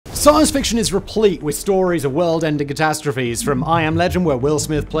Science fiction is replete with stories of world-ending catastrophes, from I Am Legend, where Will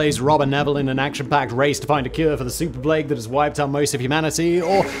Smith plays Robert Neville in an action-packed race to find a cure for the super plague that has wiped out most of humanity,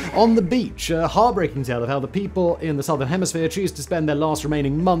 or On the Beach, a heartbreaking tale of how the people in the Southern Hemisphere choose to spend their last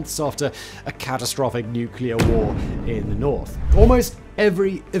remaining months after a catastrophic nuclear war in the North. Almost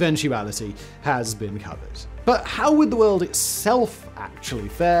every eventuality has been covered. But how would the world itself actually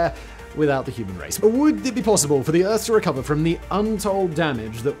fare without the human race? Would it be possible for the Earth to recover from the untold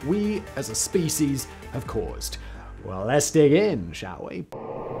damage that we as a species have caused? Well, let's dig in, shall we?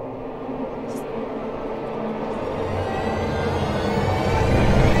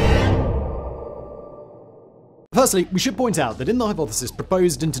 Firstly, we should point out that in the hypothesis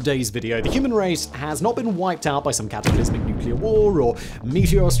proposed in today's video, the human race has not been wiped out by some cataclysmic nuclear war or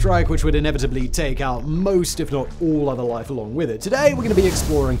meteor strike which would inevitably take out most, if not all, other life along with it. Today, we're going to be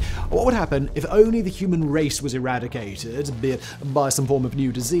exploring what would happen if only the human race was eradicated, be it by some form of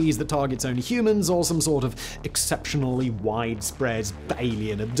new disease that targets only humans or some sort of exceptionally widespread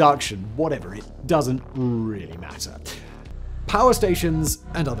alien abduction. Whatever, it doesn't really matter. Power stations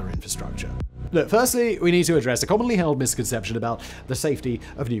and other infrastructure. Look, firstly, we need to address a commonly held misconception about the safety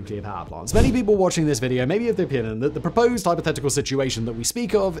of nuclear power plants. Many people watching this video may be of the opinion that the proposed hypothetical situation that we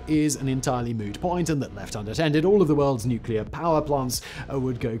speak of is an entirely moot point, and that left unattended, all of the world's nuclear power plants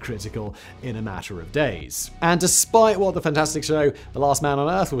would go critical in a matter of days. And despite what the fantastic show The Last Man on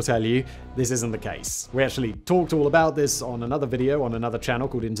Earth will tell you, this isn't the case. We actually talked all about this on another video on another channel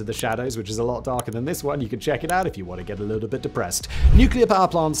called Into the Shadows, which is a lot darker than this one. You can check it out if you want to get a little bit depressed. Nuclear power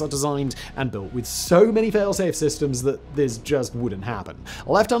plants are designed and built with so many fail-safe systems that this just wouldn't happen.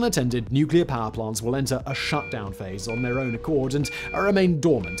 Left unattended, nuclear power plants will enter a shutdown phase on their own accord and remain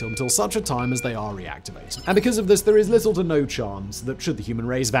dormant until such a time as they are reactivated. And because of this, there is little to no chance that should the human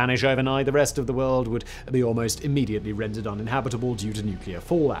race vanish overnight, the rest of the world would be almost immediately rendered uninhabitable due to nuclear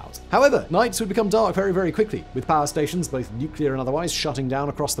fallout. However, nights would become dark very, very quickly, with power stations, both nuclear and otherwise, shutting down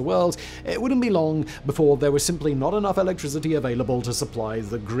across the world. It wouldn't be long before there was simply not enough electricity available to supply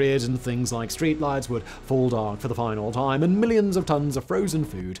the grid, and things like streetlights would fall dark for the final time, and millions of tons of frozen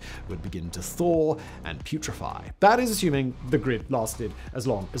food would begin to thaw and putrefy. That is assuming the grid lasted as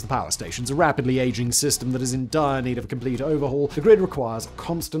long as the power stations. A rapidly aging system that is in dire need of a complete overhaul, the grid requires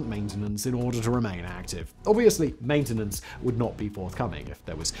constant maintenance in order to remain active. Obviously, maintenance would not be forthcoming if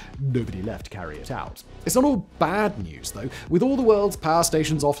there was nobody left to carry it out. It's not all bad news, though. With all the world's power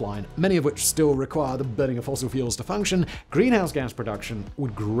stations offline, many of which still require the burning of fossil fuels to function, greenhouse gas production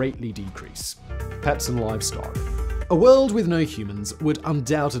would greatly decrease. Pets and livestock. A world with no humans would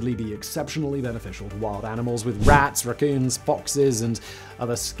undoubtedly be exceptionally beneficial to wild animals, with rats, raccoons, foxes, and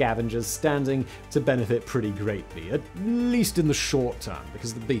other scavengers standing to benefit pretty greatly, at least in the short term,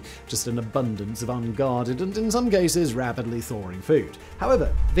 because there'd be just an abundance of unguarded and, in some cases, rapidly thawing food.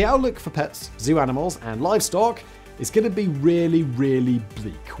 However, the outlook for pets, zoo animals, and livestock is going to be really, really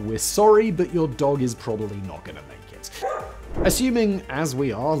bleak. We're sorry, but your dog is probably not going to make it. Assuming, as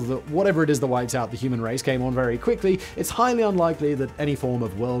we are, that whatever it is that wiped out the human race came on very quickly, it's highly unlikely that any form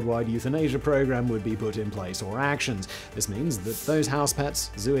of worldwide euthanasia program would be put in place or actioned. This means that those house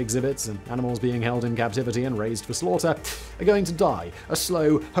pets, zoo exhibits, and animals being held in captivity and raised for slaughter are going to die a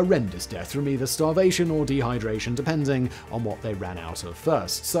slow, horrendous death from either starvation or dehydration, depending on what they ran out of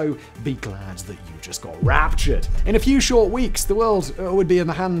first. So be glad that you just got raptured. In a few short weeks, the world would be in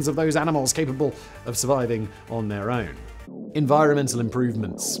the hands of those animals capable of surviving on their own. Environmental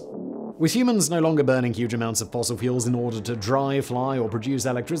improvements. With humans no longer burning huge amounts of fossil fuels in order to drive, fly, or produce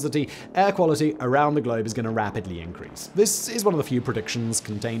electricity, air quality around the globe is going to rapidly increase. This is one of the few predictions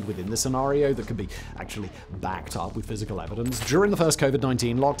contained within the scenario that can be actually backed up with physical evidence. During the first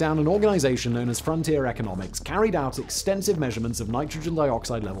COVID-19 lockdown, an organization known as Frontier Economics carried out extensive measurements of nitrogen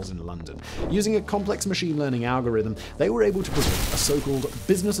dioxide levels in London. Using a complex machine learning algorithm, they were able to predict a so-called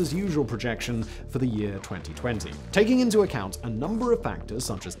business-as-usual projection for the year 2020. Taking into account a number of factors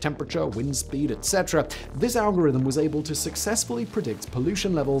such as temperature, wind speed, etc., this algorithm was able to successfully predict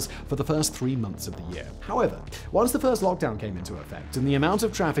pollution levels for the first 3 months of the year. However, once the first lockdown came into effect and the amount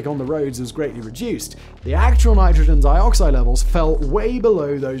of traffic on the roads was greatly reduced, the actual nitrogen dioxide levels fell way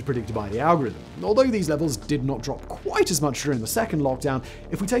below those predicted by the algorithm. Although these levels did not drop quite as much during the second lockdown,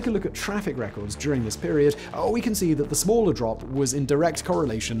 if we take a look at traffic records during this period, we can see that the smaller drop was in direct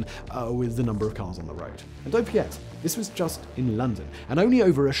correlation with the number of cars on the road. And don't forget, this was just in London, and only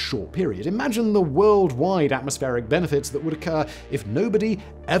over a short period. Imagine the worldwide atmospheric benefits that would occur if nobody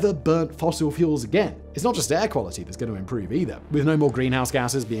ever burnt fossil fuels again. It's not just air quality that's going to improve either. With no more greenhouse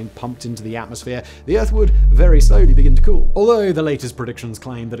gases being pumped into the atmosphere, the Earth would very slowly begin to cool. Although the latest predictions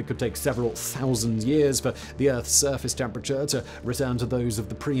claim that it could take several thousand years for the Earth's surface temperature to return to those of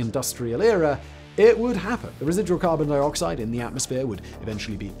the pre-industrial era, it would happen. The residual carbon dioxide in the atmosphere would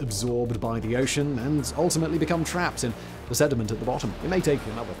eventually be absorbed by the ocean and ultimately become trapped in the sediment at the bottom. It may take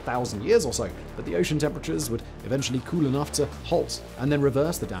another 1,000 years or so, but the ocean temperatures would eventually cool enough to halt and then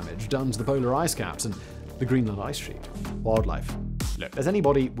reverse the damage done to the polar ice caps and the Greenland ice sheet. Wildlife. Look, as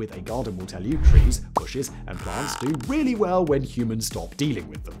anybody with a garden will tell you, trees, bushes, and plants do really well when humans stop dealing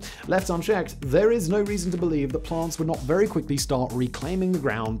with them. Left unchecked, there is no reason to believe that plants would not very quickly start reclaiming the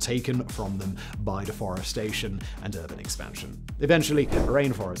ground taken from them by deforestation and urban expansion. Eventually,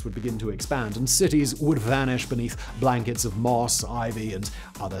 rainforests would begin to expand and cities would vanish beneath blankets of moss, ivy, and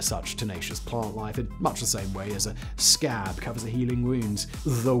other such tenacious plant life in much the same way as a scab covers a healing wound.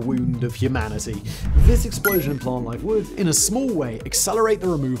 The wound of humanity. This explosion in plant life would, in a small way, accelerate the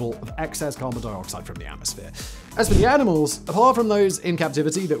removal of excess carbon dioxide from the atmosphere. As for the animals, apart from those in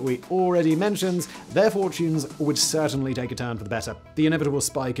captivity that we already mentioned, their fortunes would certainly take a turn for the better. The inevitable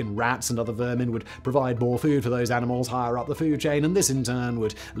spike in rats and other vermin would provide more food for those animals higher up the food chain, and this in turn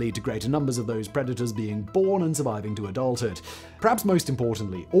would lead to greater numbers of those predators being born and surviving to adulthood. Perhaps most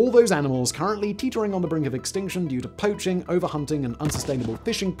importantly, all those animals currently teetering on the brink of extinction due to poaching, overhunting, and unsustainable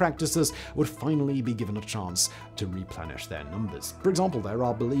fishing practices would finally be given a chance to replenish their numbers. For example, there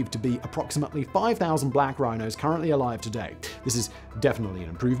are believed to be approximately 5,000 black rhinos currently alive today. This is definitely an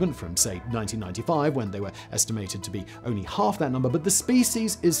improvement from, say, 1995, when they were estimated to be only half that number, but the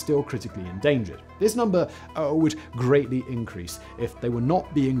species is still critically endangered. This number would greatly increase if they were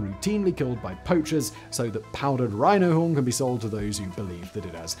not being routinely killed by poachers, so that powdered rhino horn can be sold to those who believe that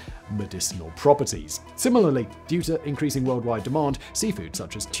it has medicinal properties. Similarly, due to increasing worldwide demand, seafood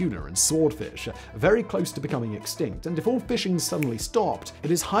such as tuna and swordfish are very close to becoming extinct, and if all fishing suddenly stopped, it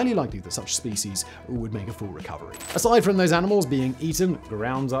is highly likely that such species would make a full recovery. Aside from those animals being eaten,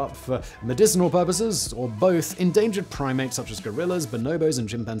 ground up for medicinal purposes, or both, endangered primates such as gorillas, bonobos, and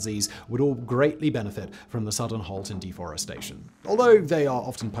chimpanzees would all greatly benefit from the sudden halt in deforestation. Although they are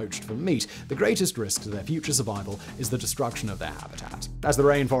often poached for meat, the greatest risk to their future survival is the destruction of their habitat. As the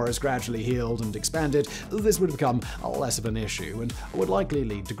rainforest gradually healed and expanded, this would become less of an issue and would likely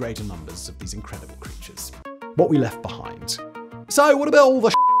lead to greater numbers of these incredible creatures. What we left behind. So what about all the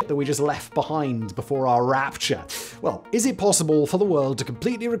shit that we just left behind before our rapture? Well, is it possible for the world to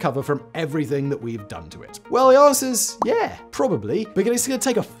completely recover from everything that we've done to it? Well, the answer is yeah, probably, but it's going to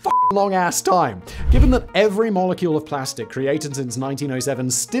take a long ass time. Given that every molecule of plastic created since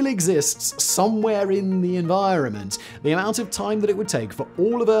 1907 still exists somewhere in the environment, the amount of time that it would take for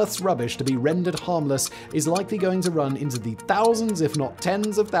all of Earth's rubbish to be rendered harmless is likely going to run into the thousands, if not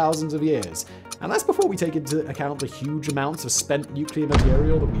tens of thousands of years. And that's before we take into account the huge amounts of spent nuclear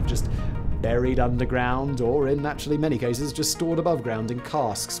material that we've just buried underground, or in actually many cases just stored above ground in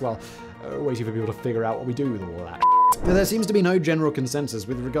casks, while waiting for people to figure out what we do with all that. There seems to be no general consensus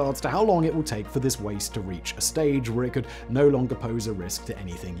with regards to how long it will take for this waste to reach a stage where it could no longer pose a risk to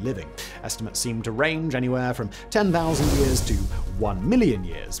anything living. Estimates seem to range anywhere from 10,000 years to 1 million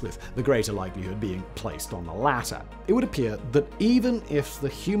years, with the greater likelihood being placed on the latter. It would appear that even if the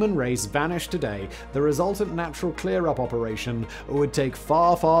human race vanished today, the resultant natural clear-up operation would take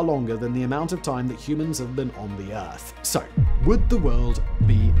far, far longer than the amount of time that humans have been on the Earth. So, would the world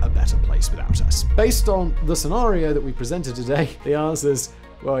be a better place without us? Based on the scenario that we presented today, the answer is,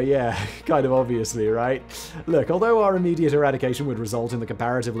 well, yeah, kind of obviously, right? Look, although our immediate eradication would result in the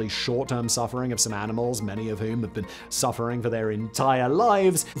comparatively short-term suffering of some animals, many of whom have been suffering for their entire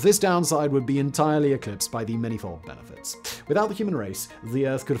lives, this downside would be entirely eclipsed by the manifold benefits. Without the human race, the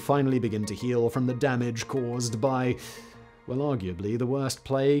Earth could finally begin to heal from the damage caused by, well, arguably the worst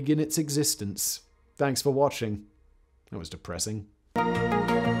plague in its existence. Thanks for watching. That was depressing.